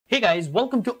Hey guys,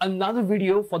 welcome to another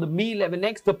video for the Mi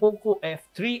 11X, the Poco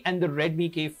F3 and the Redmi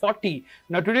K40.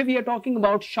 Now today we are talking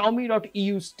about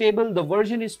Xiaomi.eu stable. The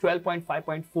version is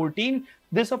 12.5.14.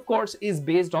 This of course is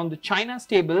based on the China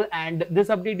stable, and this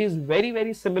update is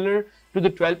very similar to the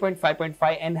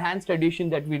 12.5.5 enhanced edition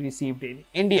that we received in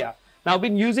India. Now I've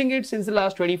been using it since the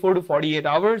last 24 to 48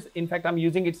 hours. In fact, I'm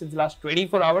using it since the last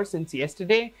 24 hours since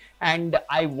yesterday, and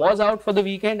I was out for the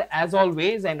weekend as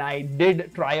always, and I did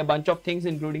try a bunch of things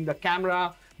including the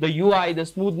camera, the UI, the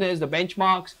smoothness, the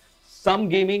benchmarks, some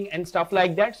gaming and stuff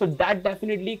like that. So that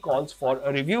definitely calls for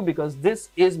a review because this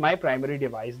is my primary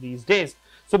device these days.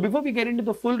 So before we get into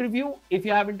the full review, if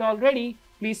you haven't already,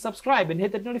 please subscribe and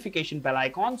hit that notification bell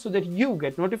icon so that you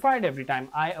get notified every time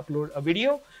I upload a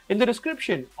video. In the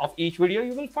description of each video,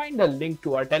 you will find a link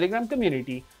to our Telegram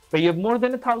community where you have more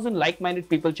than 1,000 like-minded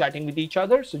people chatting with each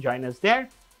other, so join us there.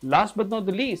 Last but not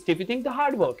the least, if you think the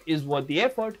hard work is worth the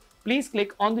effort, please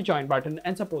click on the join button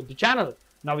and support the channel.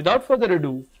 Now without further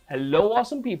ado, hello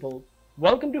awesome people,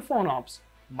 welcome to PhoneOps.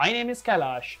 My name is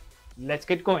Kailash. Let's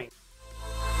get going.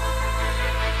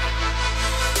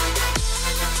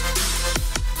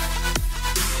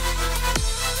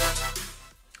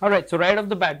 Alright, so right off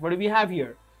the bat, what do we have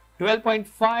here?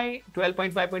 12.5,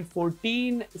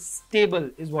 12.5.14 stable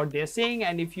is what they're saying,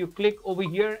 and if you click over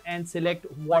here and select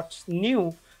what's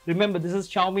new, remember this is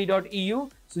Xiaomi.eu,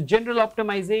 so general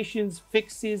optimizations,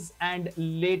 fixes and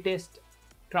latest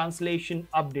translation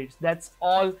updates. That's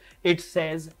all it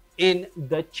says in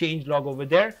the changelog over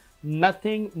there.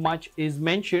 Nothing much is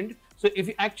mentioned. So if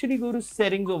you actually go to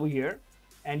settings over here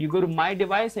and you go to my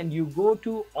device and you go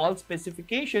to all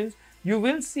specifications, you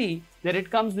will see that it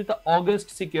comes with the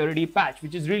August security patch,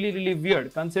 which is really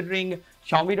weird considering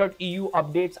Xiaomi.eu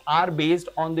updates are based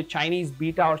on the Chinese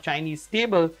beta or Chinese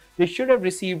stable. They should have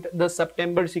received the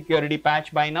September security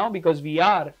patch by now because we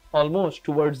are almost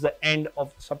towards the end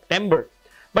of September.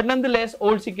 But nonetheless,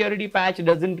 old security patch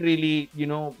doesn't really,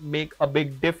 make a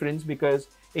big difference because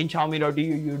in Xiaomi.eu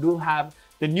you do have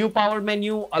the new power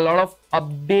menu, a lot of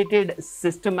updated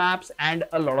system apps and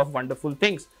a lot of wonderful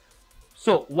things.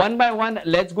 So one by one,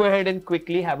 let's go ahead and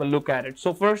quickly have a look at it.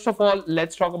 So first of all,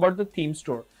 let's talk about the theme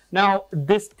store. Now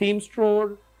this theme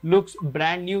store looks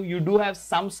brand new. You do have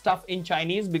some stuff in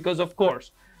Chinese because of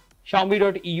course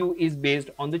Xiaomi.eu is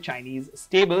based on the Chinese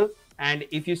stable. And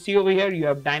if you see over here, you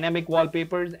have dynamic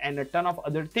wallpapers and a ton of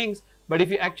other things. But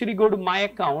if you actually go to my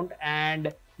account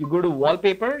and you go to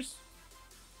wallpapers,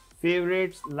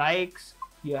 favorites, likes,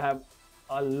 you have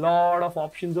a lot of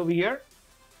options over here,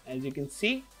 as you can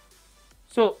see.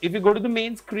 So if you go to the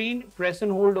main screen, press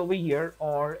and hold over here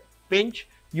or pinch,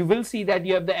 you will see that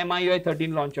you have the MIUI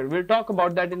 13 launcher. We'll talk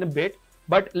about that in a bit,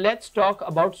 but let's talk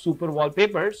about super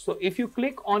wallpapers. So if you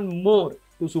click on more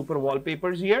to super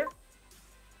wallpapers here,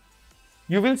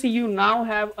 you will see you now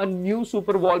have a new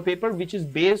super wallpaper which is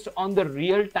based on the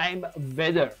real-time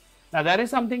weather. Now that is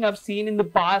something I've seen in the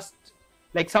past,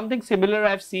 like something similar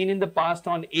I've seen in the past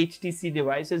on HTC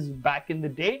devices back in the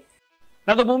day.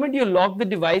 Now the moment you lock the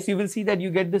device, you will see that you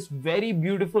get this very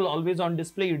beautiful always on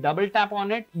display. You double tap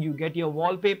on it, you get your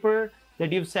wallpaper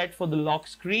that you've set for the lock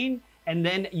screen, and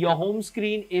then your home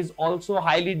screen is also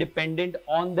highly dependent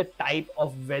on the type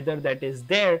of weather that is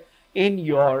there in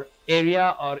your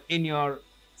area or in your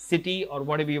city or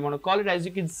whatever you want to call it. As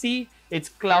you can see, it's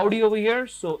cloudy over here.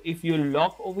 So if you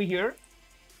lock over here,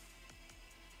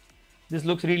 this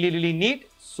looks really neat.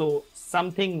 So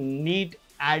something neat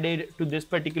added to this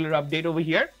particular update over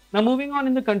here. Now moving on,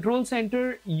 in the control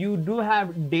center, you do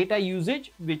have data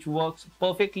usage, which works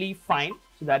perfectly fine.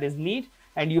 So that is neat.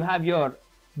 And you have your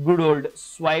good old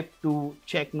swipe to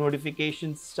check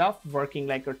notification stuff working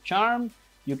like a charm.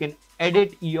 You can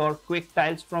edit your quick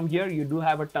tiles from here. You do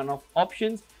have a ton of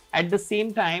options. At the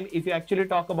same time, if you actually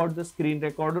talk about the screen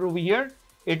recorder over here,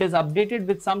 it is updated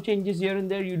with some changes here and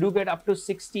there. You do get up to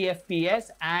 60 FPS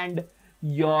and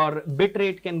your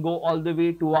bitrate can go all the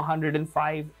way to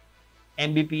 105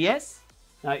 Mbps.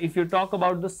 Now, if you talk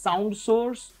about the sound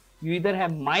source, you either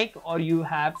have mic or you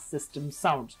have system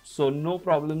sounds. So no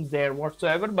problems there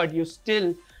whatsoever, but you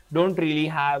still don't really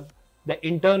have the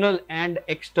internal and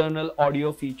external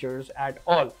audio features at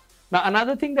all. Now,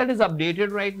 another thing that is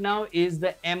updated right now is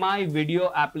the MI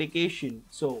video application.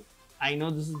 So I know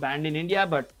this is banned in India,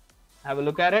 but have a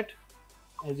look at it.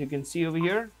 As you can see over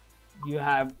here, you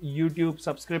have YouTube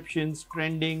subscriptions,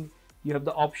 trending. You have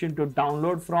the option to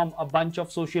download from a bunch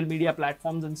of social media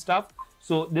platforms and stuff.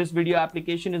 So this video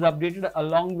application is updated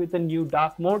along with a new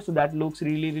dark mode. So that looks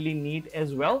really neat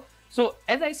as well. So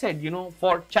as I said,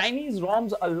 for Chinese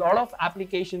ROMs, a lot of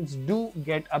applications do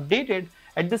get updated.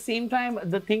 At the same time,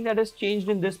 the thing that has changed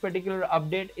in this particular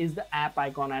update is the app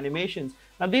icon animations.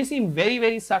 Now they seem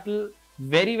very subtle,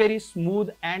 very smooth,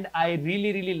 and I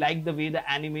really like the way the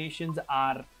animations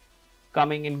are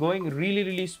coming and going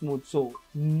really smooth. So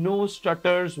no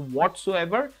stutters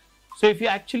whatsoever. So if you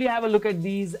actually have a look at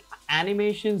these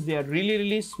animations, they are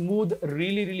really smooth,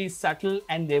 really subtle,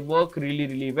 and they work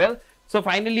really well. So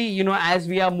finally, you know, as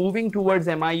we are moving towards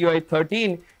MIUI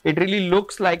 13, it really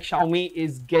looks like Xiaomi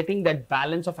is getting that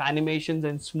balance of animations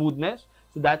and smoothness.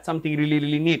 So that's something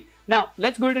really neat. Now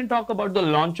let's go ahead and talk about the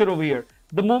launcher over here.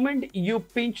 The moment you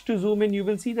pinch to zoom in, you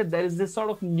will see that there is this sort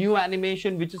of new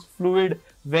animation which is fluid,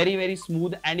 very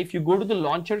smooth. And if you go to the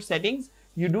launcher settings,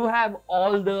 you do have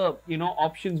all the, you know,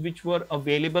 options which were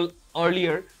available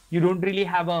earlier. You don't really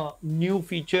have a new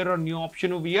feature or new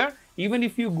option over here. Even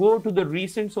if you go to the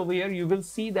recents over here, you will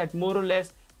see that more or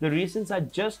less the recents are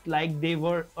just like they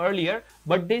were earlier,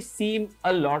 but they seem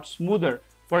a lot smoother.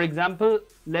 For example,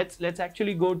 let's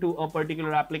actually go to a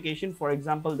particular application. For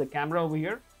example, the camera over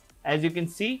here. As you can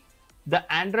see, the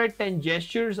Android 10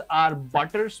 gestures are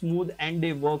butter smooth and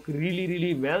they work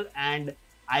really well, and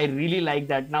I really like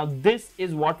that. Now this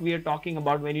is what we are talking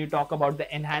about when you talk about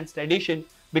the enhanced edition,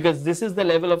 because this is the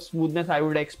level of smoothness I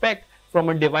would expect from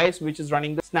a device which is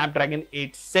running the Snapdragon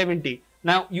 870.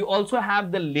 Now you also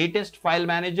have the latest file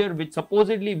manager which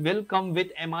supposedly will come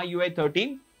with MIUI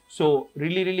 13. So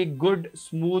really good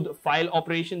smooth file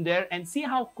operation there, and see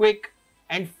how quick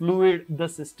and fluid the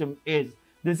system is.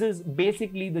 This is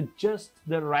basically just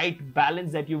the right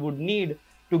balance that you would need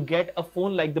to get a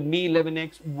phone like the Mi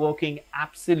 11X working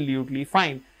absolutely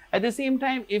fine. At the same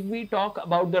time, if we talk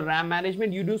about the RAM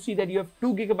management, you do see that you have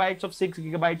 2 GB of 6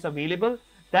 GB available.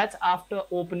 That's after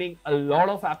opening a lot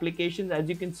of applications. As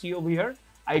you can see over here,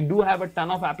 I do have a ton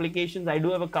of applications. I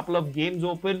do have a couple of games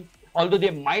open, although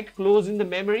they might close in the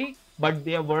memory, but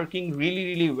they are working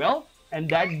really well. And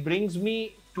that brings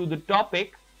me to the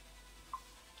topic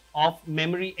of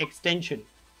memory extension.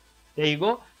 There you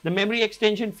go. The memory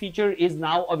extension feature is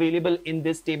now available in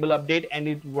this stable update, and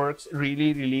it works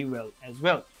really well as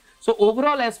well. So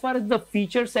overall, as far as the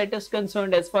feature set is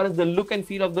concerned, as far as the look and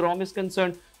feel of the ROM is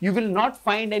concerned, you will not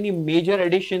find any major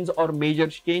additions or major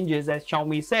changes. As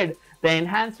Xiaomi said, the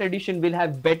enhanced edition will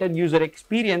have better user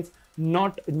experience,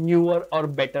 not newer or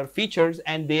better features,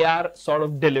 and they are sort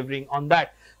of delivering on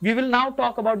that. We will now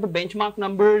talk about the benchmark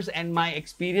numbers and my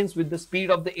experience with the speed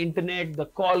of the internet, the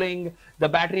calling, the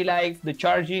battery life, the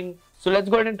charging. So let's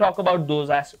go ahead and talk about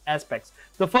those aspects.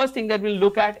 The first thing that we'll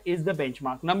look at is the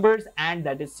benchmark numbers, and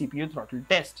that is CPU throttle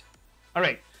test. All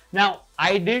right. Now,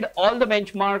 I did all the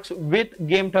benchmarks with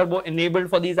Game Turbo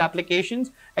enabled for these applications,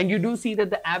 and you do see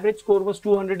that the average score was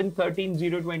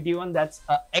 213,021. That's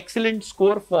an excellent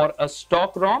score for a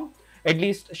stock ROM. At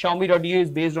least Xiaomi.eu is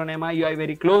based on MIUI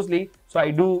very closely, so I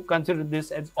do consider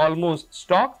this as almost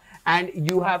stock. And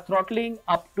you have throttling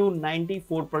up to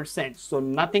 94%, so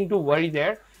nothing to worry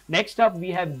there. Next up, we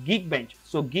have Geekbench.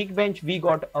 So Geekbench, we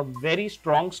got a very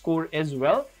strong score as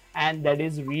well, and that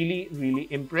is really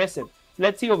impressive.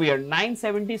 Let's see over here,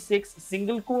 976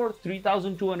 single core,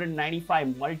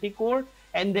 3295 multi-core,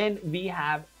 and then we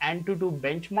have Antutu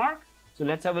Benchmark. So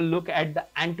let's have a look at the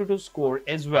Antutu score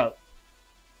as well.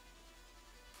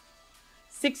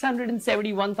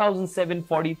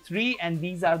 671,743, and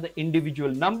these are the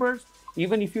individual numbers.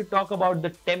 Even if you talk about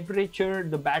the temperature,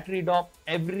 the battery drop,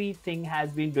 everything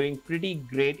has been doing pretty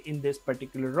great in this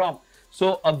particular ROM.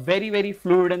 So a very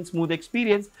fluid and smooth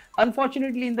experience.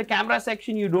 Unfortunately, in the camera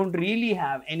section, you don't really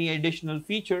have any additional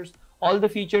features. All the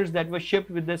features that were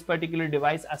shipped with this particular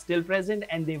device are still present,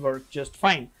 and they work just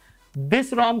fine.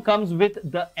 This ROM comes with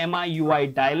the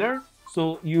Miui Dialer.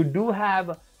 So you do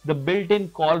have the built-in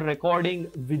call recording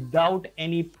without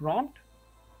any prompt.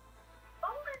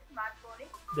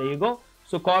 There you go.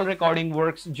 So call recording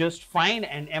works just fine,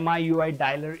 and Miui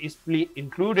Dialer is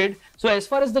included. So as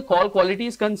far as the call quality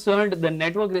is concerned, the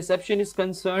network reception is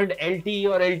concerned, LTE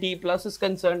or LTE Plus is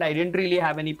concerned, I didn't really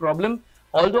have any problem.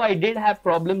 Although I did have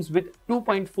problems with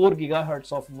 2.4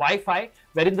 gigahertz of Wi-Fi,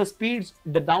 wherein the speeds,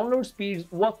 the download speeds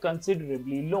were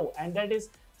considerably low, and that is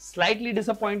slightly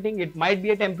disappointing. It might be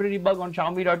a temporary bug on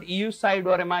Xiaomi.eu side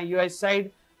or MIUI side.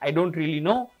 I don't really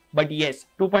know. But yes,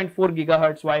 2.4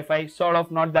 gigahertz Wi-Fi, sort of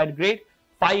not that great.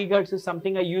 5 gigahertz is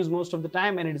something I use most of the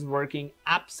time, and it is working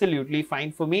absolutely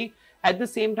fine for me. At the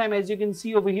same time, as you can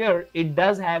see over here, it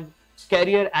does have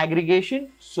carrier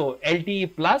aggregation, so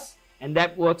LTE Plus, and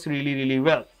that works really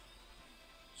well.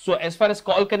 So as far as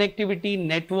call connectivity,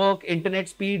 network, internet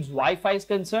speeds, Wi-Fi is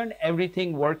concerned,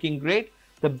 everything working great.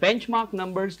 The benchmark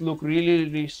numbers look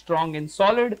really strong and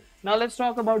solid. Now let's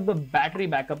talk about the battery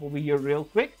backup over here real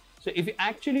quick. So if you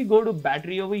actually go to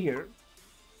battery over here,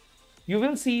 you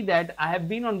will see that I have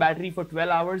been on battery for 12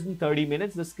 hours and 30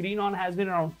 minutes. The screen on has been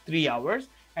around 3 hours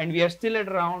and we are still at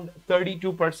around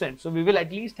 32%. So we will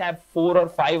at least have 4 or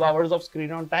 5 hours of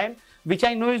screen on time, which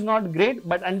I know is not great,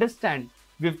 but understand,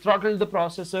 we've throttled the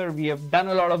processor, we have done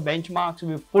a lot of benchmarks,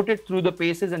 we've put it through the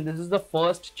paces, and this is the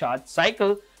first charge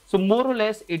cycle. So more or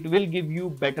less, it will give you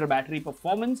better battery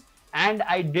performance, and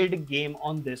I did game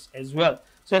on this as well.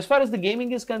 So as far as the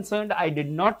gaming is concerned, I did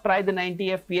not try the 90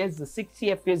 FPS, the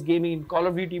 60 FPS gaming in Call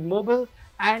of Duty Mobile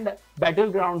and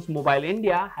Battlegrounds Mobile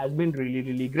India has been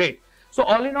really great. So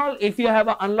all in all, if you have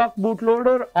an unlocked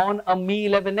bootloader on a Mi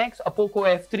 11X, a Poco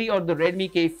F3 or the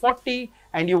Redmi K40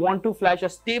 and you want to flash a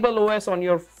stable OS on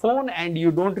your phone and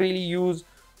you don't really use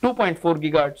 2.4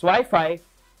 GHz Wi-Fi,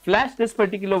 flash this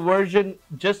particular version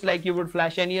just like you would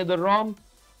flash any other ROM.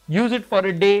 Use it for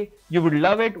a day, you would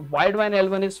love it. Wideband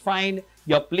L1 is fine.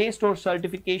 Your Play Store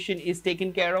certification is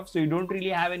taken care of, so you don't really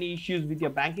have any issues with your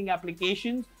banking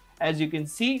applications, as you can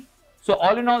see. So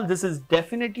all in all, this is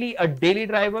definitely a daily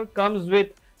driver, comes with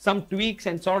some tweaks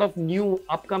and sort of new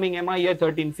upcoming MIUI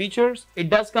 13 features. It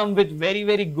does come with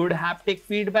very good haptic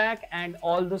feedback and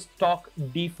all the stock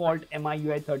default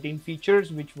MIUI 13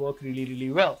 features which work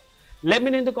really well. Let me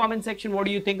know in the comment section what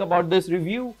do you think about this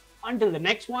review. Until the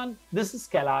next one, this is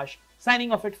Kailash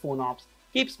signing off at PhoneOps.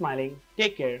 Keep smiling,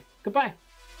 take care, goodbye.